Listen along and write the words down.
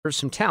There's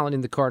some talent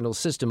in the Cardinals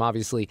system,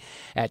 obviously,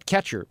 at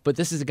catcher. But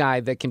this is a guy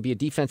that can be a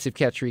defensive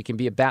catcher. He can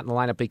be a bat in the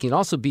lineup. He can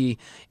also be,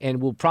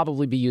 and will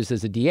probably be used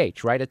as a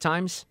DH, right, at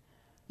times?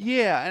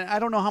 Yeah, and I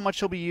don't know how much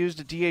he'll be used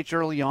at DH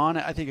early on.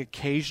 I think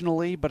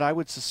occasionally, but I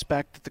would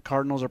suspect that the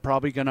Cardinals are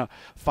probably going to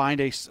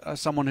find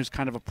someone who's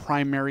kind of a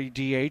primary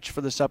DH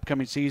for this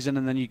upcoming season,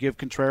 and then you give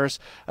Contreras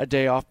a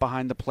day off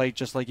behind the plate,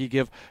 just like you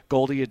give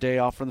Goldie a day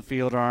off from the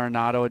field or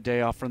Arenado a day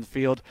off from the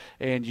field,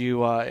 and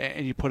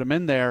you put him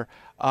in there.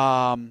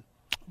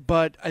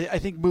 But I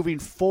think moving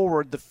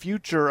forward, the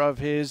future of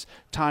his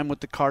time with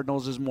the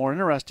Cardinals is more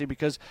interesting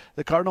because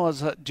the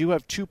Cardinals do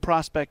have two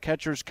prospect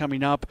catchers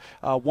coming up.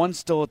 One's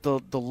still at the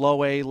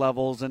low A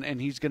levels,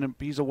 and he's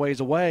a ways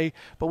away.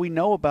 But we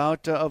know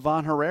about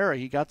Ivan Herrera.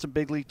 He got some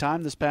big league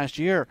time this past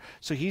year,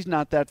 so he's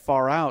not that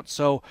far out.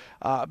 So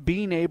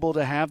being able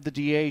to have the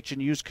DH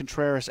and use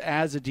Contreras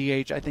as a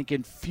DH, I think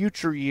in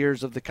future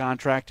years of the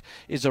contract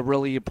is a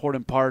really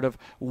important part of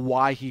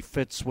why he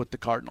fits with the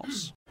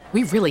Cardinals.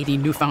 We really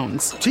need new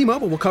phones.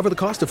 T-Mobile will cover the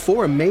cost of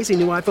 4 amazing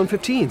new iPhone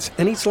 15s,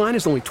 and each line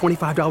is only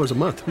 $25 a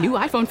month. New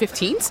iPhone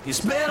 15s? It's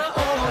better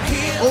over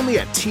here. Only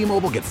at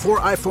T-Mobile, get 4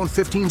 iPhone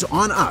 15s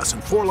on us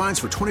and 4 lines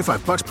for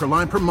 $25 per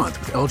line per month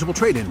with eligible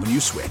trade-in when you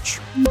switch.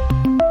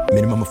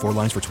 Minimum of 4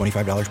 lines for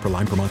 $25 per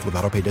line per month with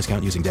autopay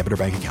discount using debit or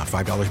bank account.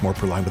 $5 more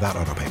per line without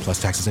autopay,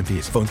 plus taxes and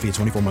fees. Phone fee at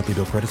 24 monthly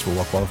bill credits for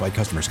well-qualified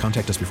customers.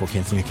 Contact us before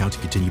canceling account to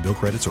continue bill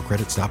credits or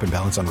credit stop and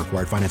balance on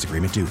required finance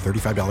agreement due.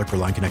 $35 per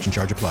line connection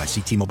charge applies.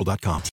 See T-Mobile.com.